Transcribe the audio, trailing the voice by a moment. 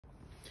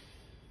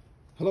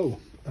Hello,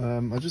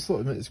 I just thought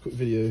I'd make this quick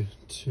video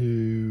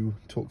to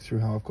talk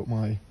through how I've got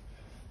my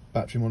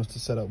battery monitor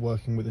set up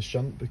working with a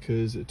shunt,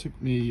 because it took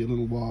me a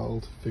little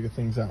while to figure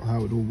things out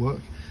how it all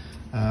work.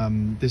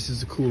 This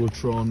is a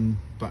Koolertron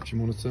battery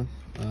monitor,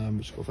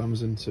 which I got off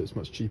Amazon, so it's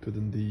much cheaper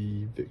than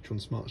the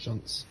Victron Smart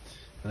Shunts,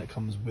 and it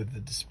comes with the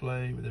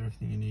display, with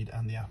everything you need,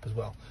 and the app as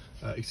well.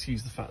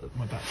 Excuse the fact that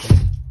my batteries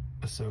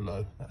are so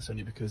low, that's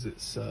only because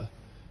it's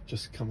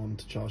just come on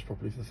to charge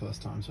properly for the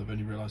first time, so I've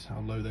only realised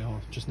how low they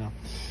are just now.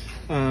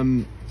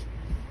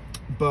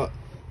 But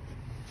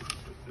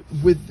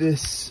with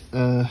this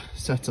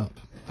setup,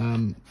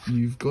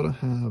 you've got to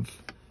have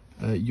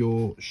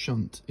your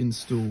shunt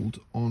installed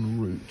en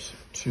route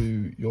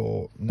to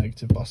your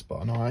negative bus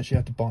bar. Now I actually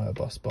had to buy a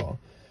bus bar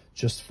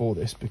just for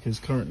this, because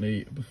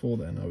currently, before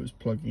then, I was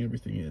plugging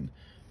everything in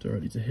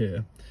directly to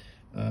here,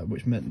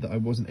 which meant that I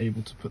wasn't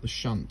able to put the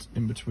shunt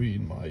in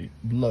between my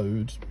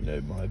load,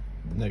 my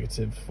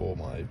negative for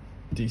my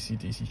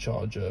DC-DC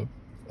charger,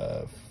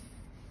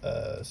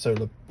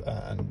 solar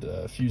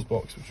and fuse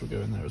box, which will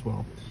go in there as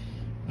well.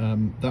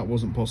 That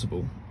wasn't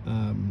possible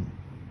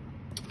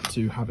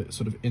to have it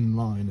sort of in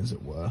line, as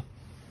it were,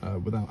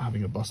 without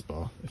having a bus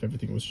bar. If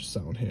everything was just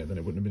sat on here, then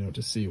it wouldn't have been able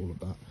to see all of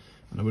that,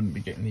 and I wouldn't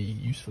be getting the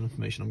useful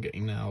information I'm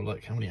getting now,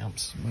 like how many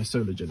amps my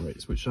solar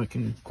generates, which I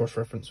can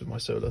cross-reference with my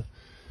solar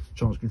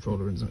charge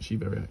controller, and is actually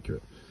very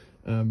accurate.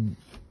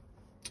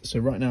 So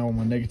right now on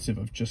my negative,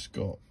 I've just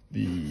got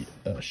the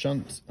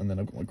shunt, and then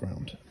I've got my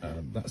ground.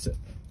 That's it.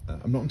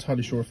 I'm not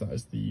entirely sure if that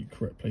is the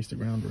correct place to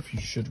ground, or if you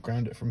should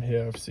ground it from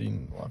here.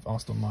 I've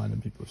asked online,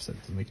 and people have said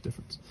it doesn't make a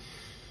difference.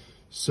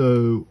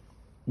 So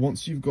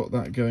once you've got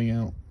that going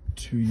out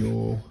to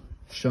your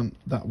shunt,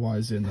 that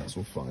wires in, that's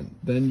all fine.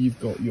 Then you've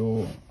got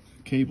your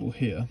cable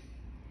here,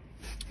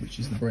 which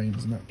is the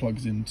brains, and that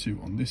plugs into,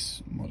 on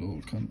this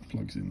model, kind of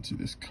plugs into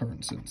this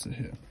current sensor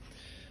here.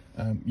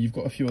 You've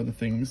got a few other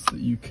things that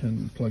you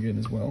can plug in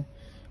as well,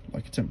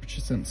 like a temperature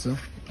sensor,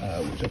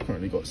 which I've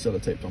currently got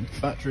sellotaped onto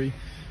the battery.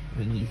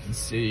 And you can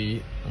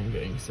see I'm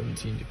getting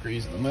 17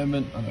 degrees at the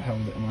moment, and I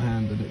held it in my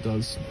hand and it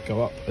does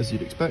go up as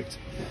you'd expect.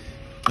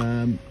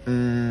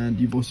 And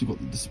you've also got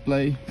the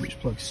display, which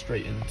plugs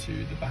straight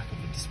into the back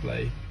of the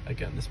display.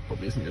 Again, this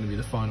probably isn't going to be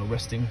the final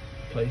resting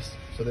place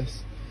for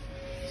this.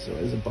 So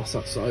there's a bus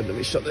outside, let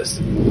me shut this.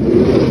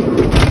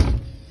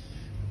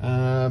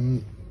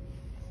 And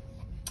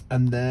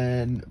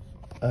then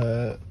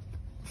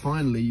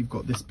finally you've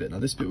got this bit. Now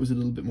this bit was a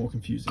little bit more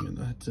confusing, and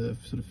I had to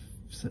sort of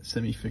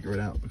semi-figure it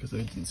out because I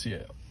didn't see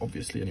it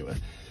obviously anywhere.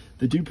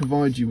 They do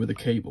provide you with a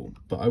cable,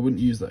 but I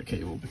wouldn't use that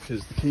cable,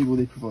 because the cable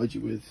they provide you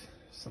with,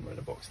 somewhere in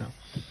a box now,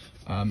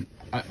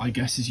 I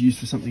guess is used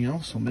for something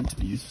else, or meant to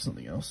be used for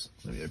something else.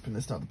 Let me open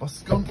this now, the bus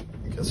is gone,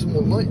 get some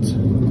more light.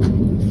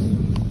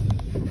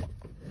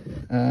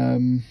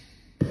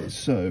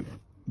 So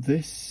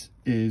this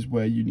is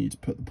where you need to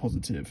put the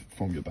positive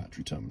from your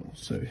battery terminal.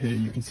 So here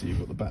you can see you've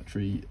got the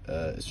battery,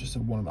 it's just a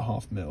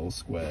 1.5mm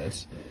squared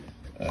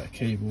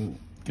cable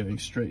going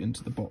straight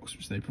into the box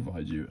which they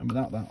provide you, and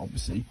without that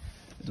obviously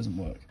it doesn't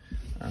work,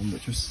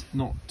 which was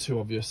not too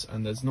obvious,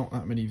 and there's not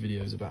that many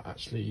videos about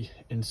actually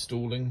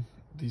installing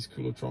these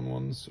Koolertron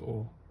ones,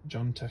 or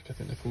Junctek, I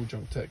think they're called,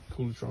 Junctek,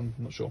 Koolertron,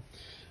 I'm not sure.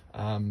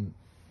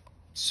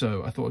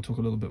 So I thought I'd talk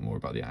a little bit more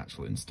about the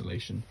actual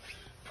installation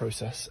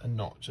process and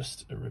not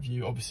just a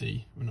review.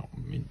 Obviously, not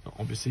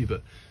obviously,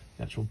 but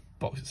the actual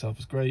box itself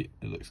is great,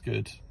 it looks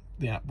good,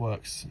 the app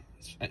works,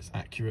 it's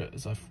accurate,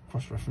 as I've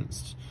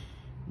cross-referenced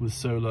with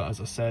solar,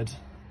 as I said.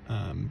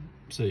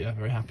 So yeah,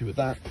 very happy with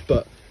that.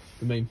 But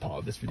the main part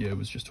of this video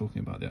was just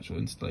talking about the actual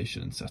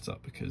installation and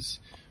setup, because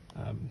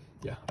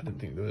yeah, I didn't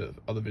think the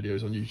other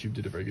videos on YouTube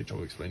did a very good job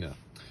of explaining that.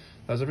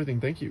 That's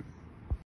everything, thank you.